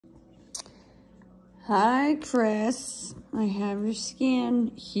Hi, Kris. I have your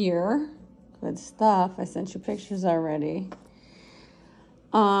scan here. Good stuff. I sent you pictures already.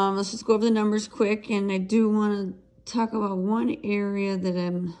 Let's just go over the numbers quick, and I do want to talk about one area that I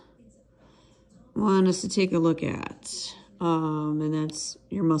want us to take a look at, and that's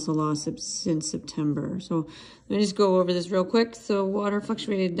your muscle loss since September. So let me just go over this real quick. So water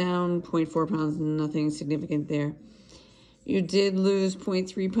fluctuated down 0.4 pounds, nothing significant there. You did lose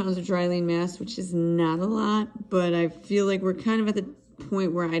 0.3 pounds of dry lean mass, which is not a lot, but I feel like we're kind of at the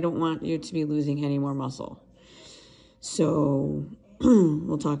point where I don't want you to be losing any more muscle. So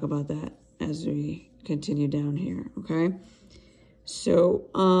we'll talk about that as we continue down here, okay? So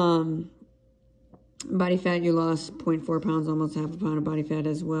body fat, you lost 0.4 pounds, almost half a pound of body fat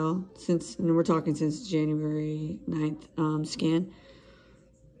as well. And we're talking since January 9th scan.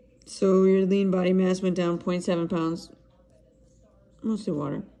 So your lean body mass went down 0.7 pounds. Mostly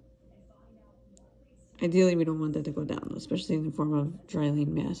water. Ideally, we don't want that to go down, especially in the form of dry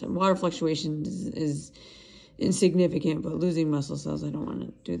lean mass. And water fluctuation is insignificant, but losing muscle cells, I don't want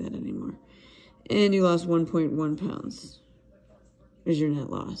to do that anymore. And you lost 1.1 pounds is your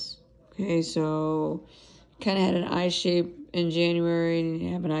net loss. Okay, so kind of had an I shape in January, and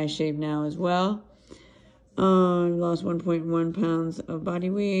you have an I shape now as well. You lost 1.1 pounds of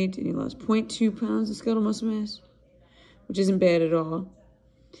body weight, and you lost 0.2 pounds of skeletal muscle mass, which isn't bad at all.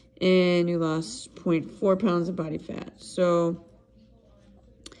 And you lost 0.4 pounds of body fat. So,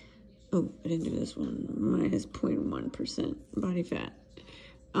 oh, I didn't do this one. Minus 0.1% body fat.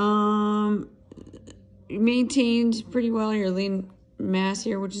 You maintained pretty well your lean mass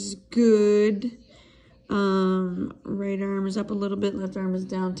here, which is good. Right arm is up a little bit, left arm is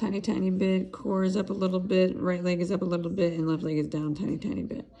down tiny, tiny bit. Core is up a little bit, right leg is up a little bit, and left leg is down tiny, tiny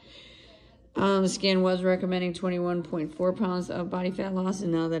bit. The scan was recommending 21.4 pounds of body fat loss,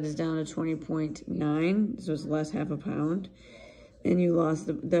 and now that is down to 20.9, so it's less half a pound. And you lost,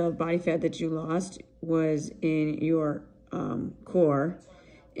 the body fat that you lost was in your core,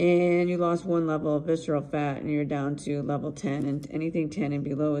 and you lost one level of visceral fat, and you're down to level 10, and anything 10 and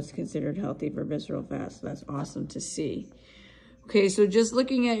below is considered healthy for visceral fat, so that's awesome to see. Okay, so just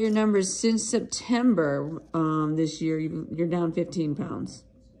looking at your numbers since September this year, you're down 15 pounds.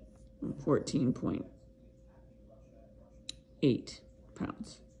 14.8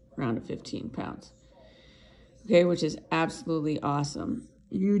 pounds, around to 15 pounds. Okay, which is absolutely awesome.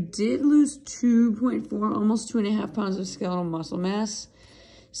 You did lose 2.4, almost 2.5 pounds of skeletal muscle mass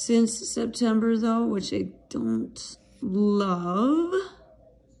since September, though, which I don't love.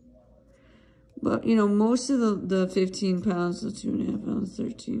 But, you know, most of the 15 pounds, so 2.5 pounds,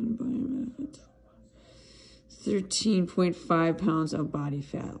 13.5 pounds of body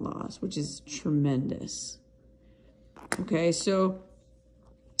fat loss, which is tremendous. Okay, so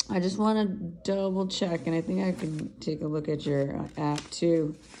I just want to double check, and I think I can take a look at your app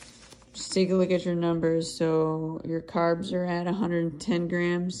too. Just take a look at your numbers. So your carbs are at 110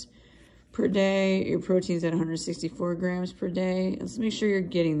 grams per day. Your protein's at 164 grams per day. Let's make sure you're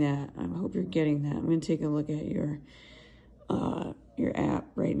getting that. I hope you're getting that. I'm going to take a look at your app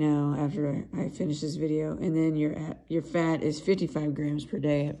right now after I finish this video. And then your fat is 55 grams per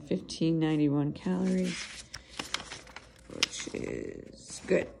day at 1591 calories, which is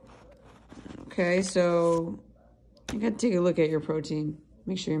good. Okay, so you got to take a look at your protein.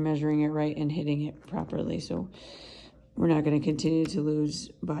 Make sure you're measuring it right and hitting it properly. So we're not going to continue to lose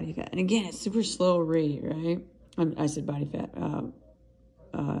body fat. And again, it's super slow rate, right? I said body fat.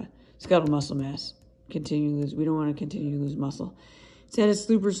 Skeletal muscle mass. Continue to lose. We don't want to continue to lose muscle. It's at a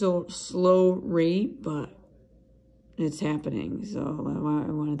super slow rate, but it's happening. So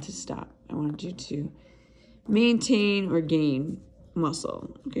I wanted to stop. I wanted you to maintain or gain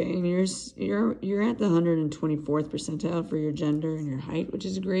muscle. Okay, and you're at the 124th percentile for your gender and your height, which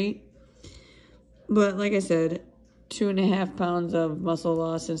is great. But like I said, 2.5 pounds of muscle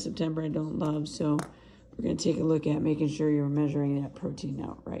loss in September I don't love. So we're going to take a look at making sure you're measuring that protein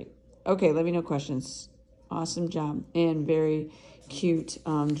out right. Okay, let me know questions. Awesome job and very cute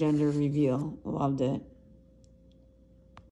gender reveal. Loved it.